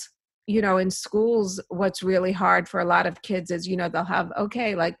schools, in schools, what's really hard for a lot of kids is, they'll have,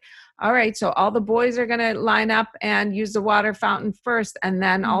 okay, like, all right, so all the boys are going to line up and use the water fountain first, and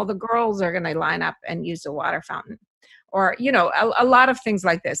then all the girls are going to line up and use the water fountain. Or, a lot of things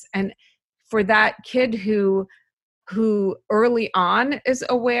like this. And for that kid who early on is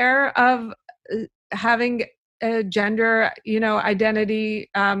aware of having a gender, identity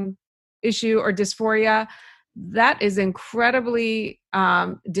issue or dysphoria, that is incredibly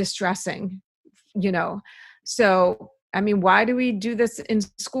distressing, So, I mean, why do we do this in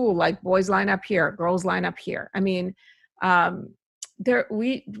school? Like, boys line up here, girls line up here. I mean,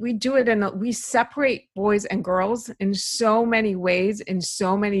 we do it, and we separate boys and girls in so many ways, in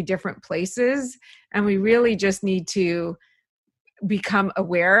so many different places. And we really just need to become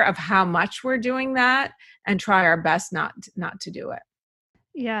aware of how much we're doing that and try our best not to do it.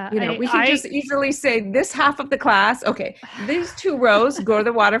 Yeah. We can just easily say this half of the class, okay, these 2 rows go to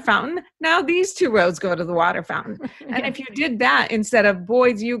the water fountain. Now these 2 rows go to the water fountain. And if you did that instead of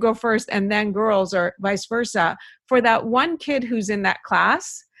boys, you go first and then girls, or vice versa, for that one kid who's in that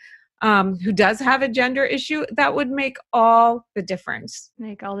class, who does have a gender issue, that would make all the difference.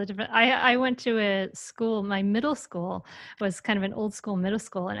 I went to a school, my middle school was kind of an old school middle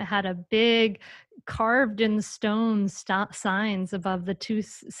school, and it had a big carved in stone signs above the 2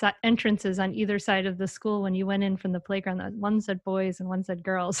 entrances on either side of the school when you went in from the playground. One said boys and one said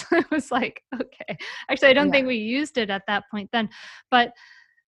girls. It was like, okay. Actually, I don't think we used it at that point then. But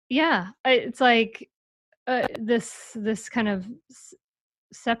yeah, it's like this kind of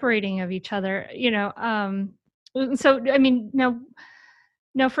separating of each other, so I mean,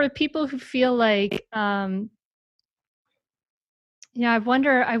 now, for people who feel like Yeah, I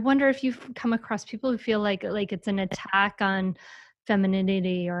wonder if you've come across people who feel like it's an attack on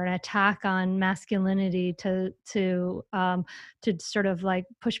femininity or an attack on masculinity to sort of like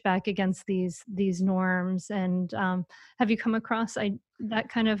push back against these norms. And have you come across that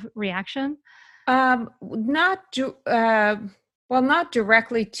kind of reaction? Not well, not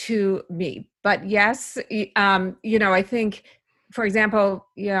directly to me, but yes, I think, for example,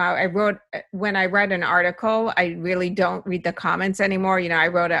 when I read an article, I really don't read the comments anymore. I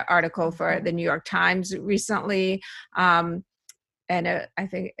wrote an article for the New York Times recently. And I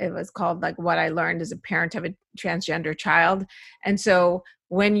think it was called like what I learned as a parent of a transgender child. And so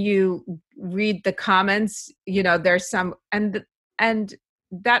when you read the comments, there's some, and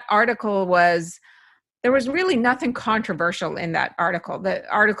that article there was really nothing controversial in that article. The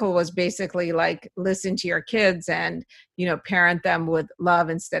article was basically like, listen to your kids and, parent them with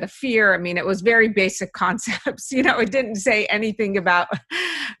love instead of fear. I mean, it was very basic concepts. It didn't say anything about,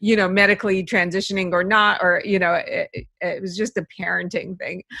 medically transitioning or not, or, it was just a parenting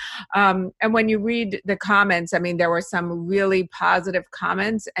thing. And when you read the comments, I mean, there were some really positive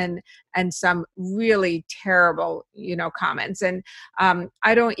comments and some really terrible, comments. And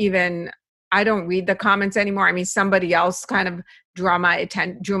I don't read the comments anymore. I mean, somebody else kind of drew my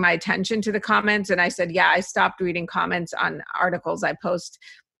attention to the comments. And I said, yeah, I stopped reading comments on articles I post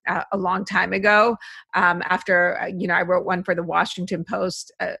a long time ago. After, I wrote one for the Washington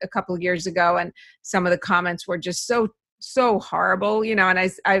Post a couple of years ago, and some of the comments were just so horrible, and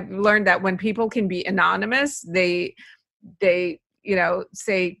I've learned that when people can be anonymous, they say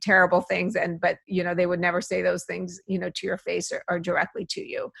terrible things, but they would never say those things, to your face or directly to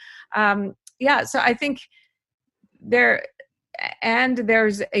you. So I think there's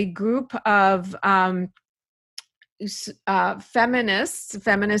a group of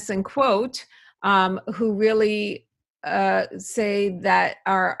feminists in quote, who really say that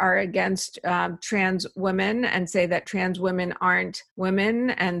are against trans women, and say that trans women aren't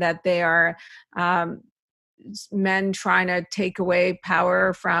women, and that they are men trying to take away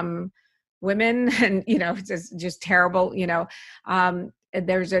power from women. And it's just terrible.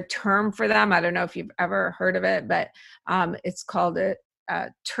 There's a term for them. I don't know if you've ever heard of it, but it's called a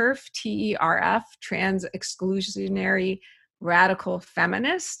TERF, TERF, trans exclusionary radical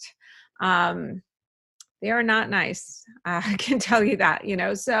feminist. They are not nice. I can tell you that.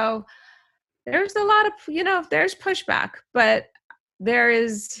 So there's a lot of, there's pushback, but there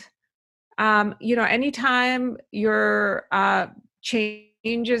is, anytime your change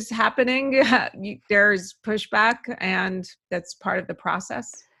is happening, there's pushback, and that's part of the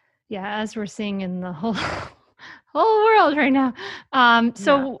process. Yeah, as we're seeing in the whole world right now.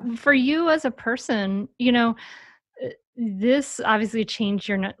 So for you as a person, this obviously changed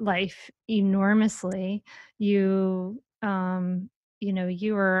your life enormously. You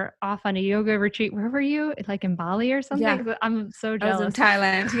you were off on a yoga retreat. Where were you? Like in Bali or something? Yeah. I'm so jealous. I was in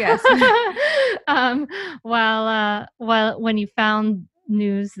Thailand, yes. While when you found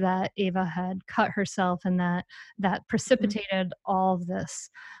news that Ava had cut herself, and that precipitated all of this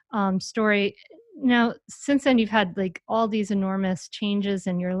story. Now, since then, you've had like all these enormous changes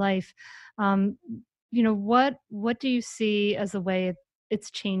in your life. What do you see as the way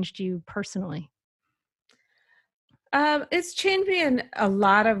it's changed you personally? It's changed me in a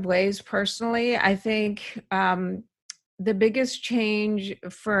lot of ways personally. I think the biggest change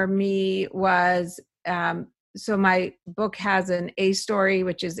for me was, so my book has an A story,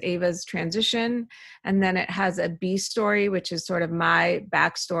 which is Ava's transition, and then it has a B story, which is sort of my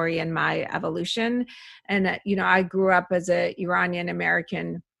backstory and my evolution. And, I grew up as a Iranian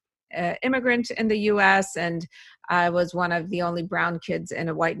American immigrant in the U.S., and I was one of the only brown kids in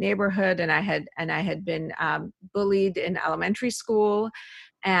a white neighborhood, and I had been bullied in elementary school.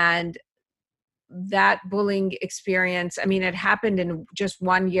 And that bullying experience, I mean, it happened in just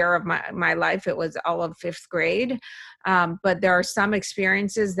 1 year of my life. It was all of fifth grade. But there are some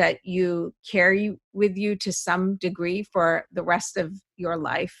experiences that you carry with you to some degree for the rest of your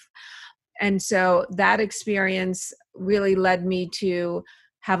life. And so that experience really led me to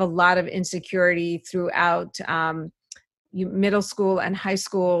have a lot of insecurity throughout middle school and high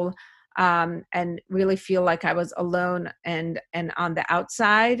school, and really feel like I was alone and on the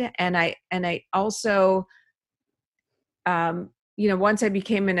outside. And I also, once I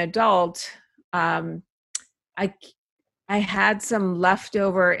became an adult, I had some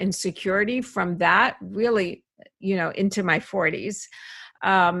leftover insecurity from that, really, into my 40s.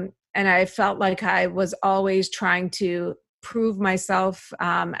 And I felt like I was always trying to prove myself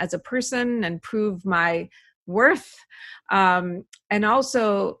as a person and prove my worth. And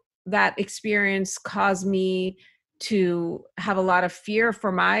also that experience caused me to have a lot of fear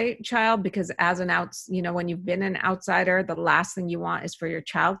for my child, because when you've been an outsider, the last thing you want is for your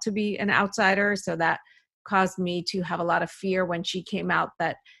child to be an outsider. So that caused me to have a lot of fear when she came out,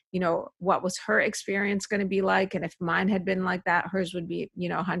 that, what was her experience going to be like? And if mine had been like that, hers would be,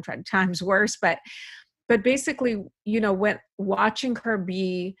 100 times worse. But basically, when watching her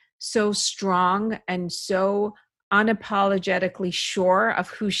be so strong and so unapologetically sure of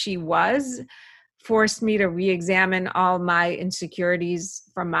who she was, forced me to re-examine all my insecurities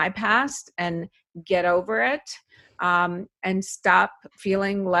from my past and get over it, and stop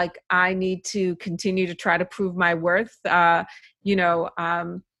feeling like I need to continue to try to prove my worth. I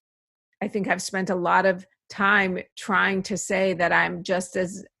think I've spent a lot of time trying to say that I'm just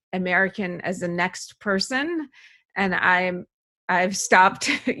as American as the next person. And I've stopped,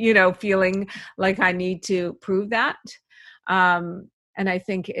 feeling like I need to prove that. And I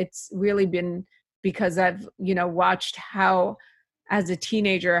think it's really been because I've, watched how, as a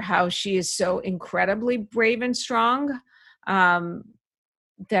teenager, how she is so incredibly brave and strong,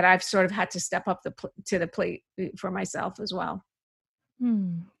 that I've sort of had to step up to the plate for myself as well.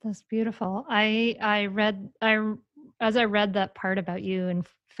 That's beautiful. As I read that part about you in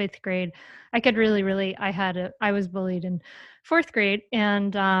fifth grade, I could really, I was bullied in fourth grade,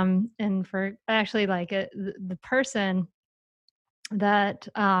 and for actually like the person that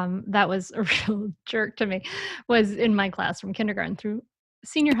was a real jerk to me was in my class from kindergarten through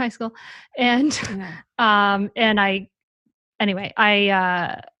senior high school, and anyway,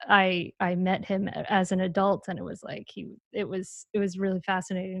 I met him as an adult, and it was like it was really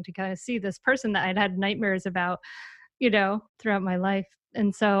fascinating to kind of see this person that I'd had nightmares about, throughout my life.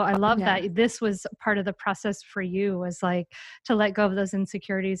 And so I love that this was part of the process for you, was like to let go of those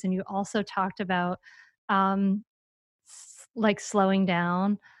insecurities. And you also talked about like slowing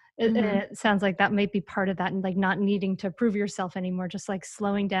down. It sounds like that might be part of that, and like not needing to prove yourself anymore, just like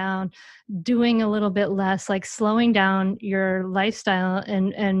slowing down, doing a little bit less, like slowing down your lifestyle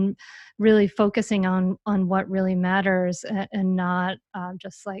and really focusing on what really matters, and not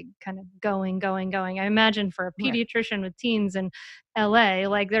just like kind of going. I imagine for a pediatrician with teens in LA,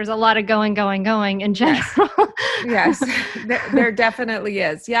 like there's a lot of going in general. Yes, there definitely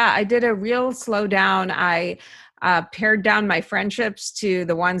is. Yeah, I did a real slow down. I pared down my friendships to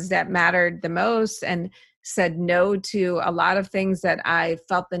the ones that mattered the most, and said no to a lot of things that I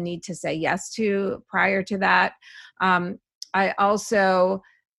felt the need to say yes to prior to that. I also,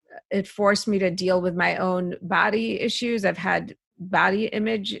 it forced me to deal with my own body issues. I've had body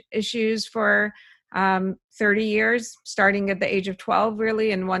image issues for 30 years, starting at the age of 12,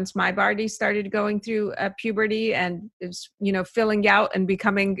 really. And once my body started going through puberty and is, filling out and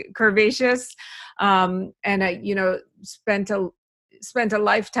becoming curvaceous, and I, spent a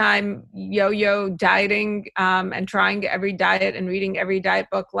lifetime yo-yo dieting, and trying every diet and reading every diet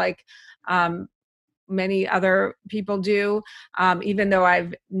book, like many other people do, even though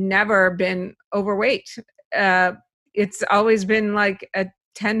I've never been overweight. It's always been like a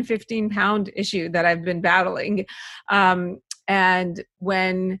 10, 15 pound issue that I've been battling. And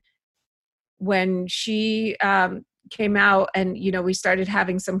when she came out, and, we started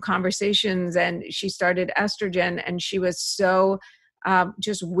having some conversations, and she started estrogen, and she was so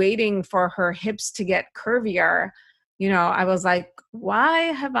just waiting for her hips to get curvier. I was like, why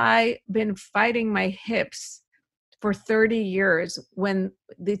have I been fighting my hips for 30 years when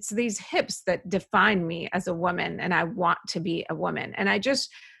it's these hips that define me as a woman, and I want to be a woman? And I just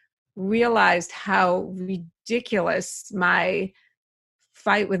realized how ridiculous my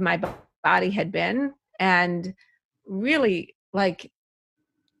fight with my body had been. And really, like,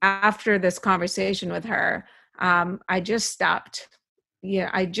 after this conversation with her, I just stopped.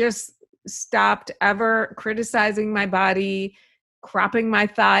 I just stopped ever criticizing my body, cropping my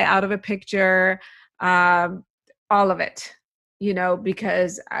thigh out of a picture, all of it,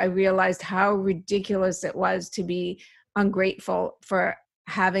 because I realized how ridiculous it was to be ungrateful for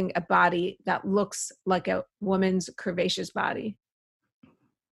having a body that looks like a woman's curvaceous body.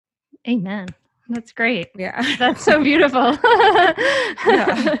 Amen. That's great. Yeah. That's so beautiful.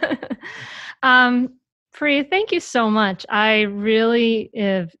 Paria, thank you so much. I really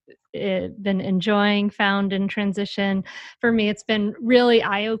have been enjoying Found in Transition. For me, it's been really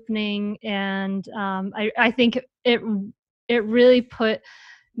eye-opening, and I think it really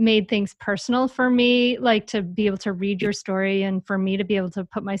made things personal for me, like to be able to read your story, and for me to be able to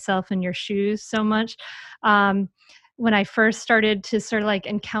put myself in your shoes so much. When I first started to sort of like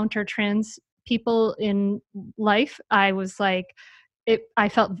encounter trans people in life, I was like, I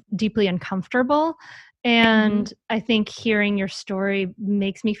felt deeply uncomfortable. And I think hearing your story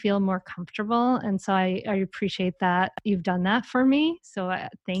makes me feel more comfortable. And so I appreciate that you've done that for me. So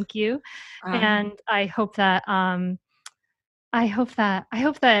thank you. And I hope that I hope that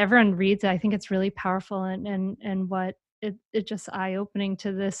everyone reads it. I think it's really powerful and what it just eye-opening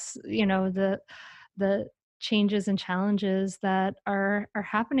to this, the changes and challenges that are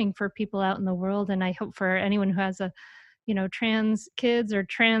happening for people out in the world. And I hope for anyone who has trans kids or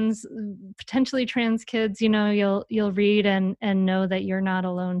potentially trans kids, you'll read and know that you're not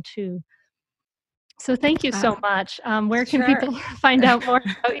alone too. So thank you so much. Where can people find out more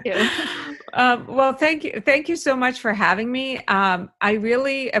about you? Well, thank you. Thank you so much for having me. I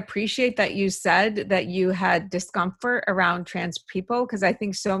really appreciate that you said that you had discomfort around trans people, because I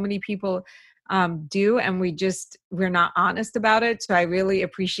think so many people do, and we're not honest about it. So I really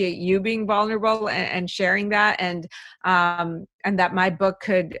appreciate you being vulnerable and sharing that, and that my book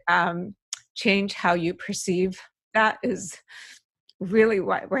could change how you perceive. That is really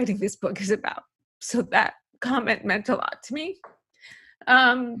what writing this book is about. So that comment meant a lot to me.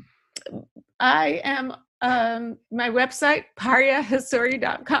 I am my website,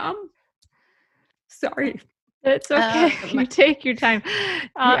 pariahassouri.com. Sorry. It's okay. You take your time.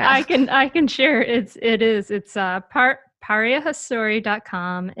 I can share. It's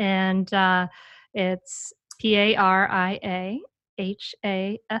pariahassouri.com, and it's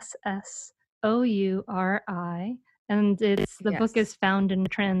PariaHassouri, and the book is found in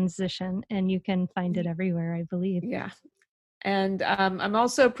transition, and you can find it everywhere, I believe. Yeah. And I'm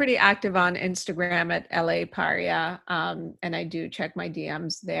also pretty active on Instagram at LA Paria, and I do check my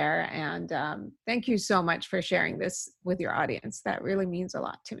DMs there. And thank you so much for sharing this with your audience. That really means a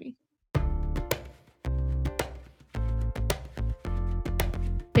lot to me.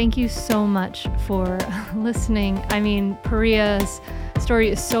 Thank you so much for listening. I mean, Paria's story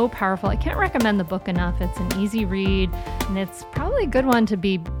is so powerful. I can't recommend the book enough. It's an easy read, and it's probably a good one to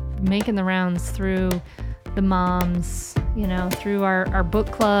be making the rounds through the moms, through our book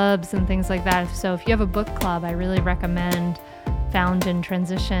clubs and things like that. So if you have a book club, I really recommend Found in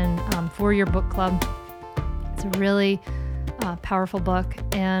Transition for your book club. It's a really powerful book.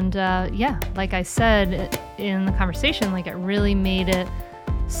 And like I said in the conversation, it really made it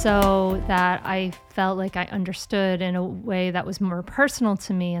so that I felt like I understood in a way that was more personal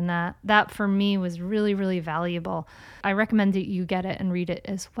to me, and that for me was really, really valuable. I recommend that you get it and read it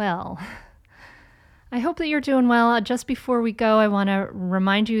as well. I hope that you're doing well. Just before we go, I want to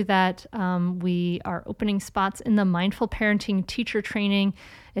remind you that we are opening spots in the Mindful Parenting Teacher Training.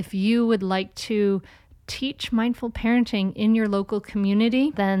 If you would like to teach mindful parenting in your local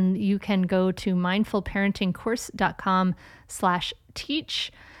community, then you can go to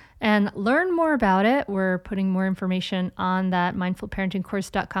mindfulparentingcourse.com/teach and learn more about it. We're putting more information on that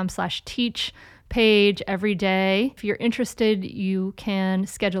mindfulparentingcourse.com/teach page every day. If you're interested, you can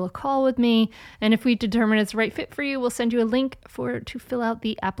schedule a call with me, and if we determine it's the right fit for you, we'll send you a link to fill out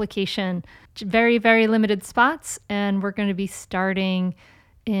the application. Very, very limited spots, and we're going to be starting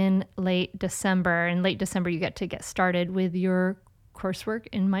in late December. In late December, you get started with your coursework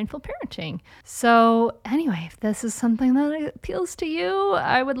in mindful parenting. So anyway, if this is something that appeals to you,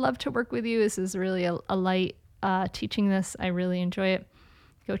 I would love to work with you. This is really a light teaching this. I really enjoy it.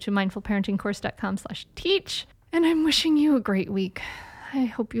 Go to mindfulparentingcourse.com/teach. And I'm wishing you a great week. I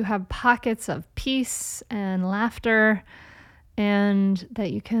hope you have pockets of peace and laughter, and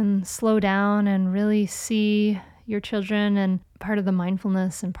that you can slow down and really see your children. And part of the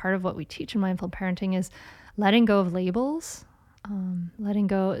mindfulness and part of what we teach in mindful parenting is letting go of labels. Letting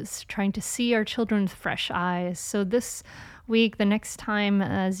go is trying to see our children with fresh eyes. So this week, the next time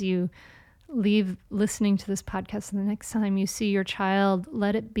as you leave listening to this podcast, and the next time you see your child,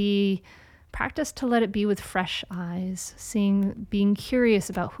 practice to let it be with fresh eyes, being curious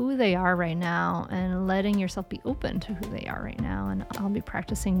about who they are right now, and letting yourself be open to who they are right now. And I'll be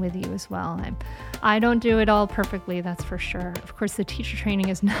practicing with you as well. I don't do it all perfectly, that's for sure. Of course, the teacher training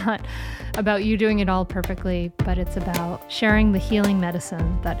is not about you doing it all perfectly, but it's about sharing the healing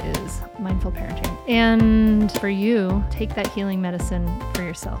medicine that is mindful parenting. And for you, take that healing medicine for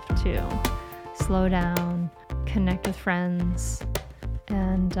yourself too. Slow down, connect with friends,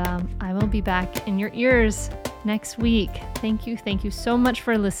 and I will be back in your ears next week. Thank you so much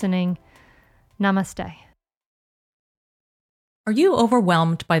for listening. Namaste. Are you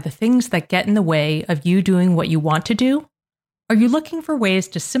overwhelmed by the things that get in the way of you doing what you want to do? Are you looking for ways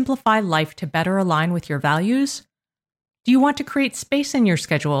to simplify life to better align with your values? Do you want to create space in your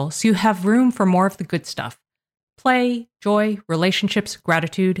schedule so you have room for more of the good stuff? Play, joy, relationships,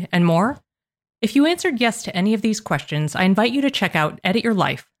 gratitude, and more? If you answered yes to any of these questions, I invite you to check out Edit Your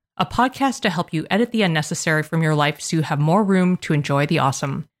Life, a podcast to help you edit the unnecessary from your life so you have more room to enjoy the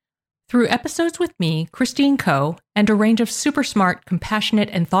awesome. Through episodes with me, Christine Coe, and a range of super smart,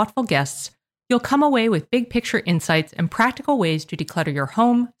 compassionate, and thoughtful guests, you'll come away with big picture insights and practical ways to declutter your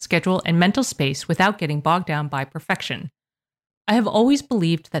home, schedule, and mental space without getting bogged down by perfection. I have always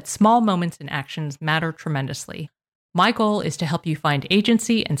believed that small moments and actions matter tremendously. My goal is to help you find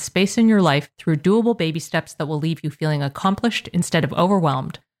agency and space in your life through doable baby steps that will leave you feeling accomplished instead of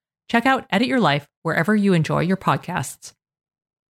overwhelmed. Check out Edit Your Life wherever you enjoy your podcasts.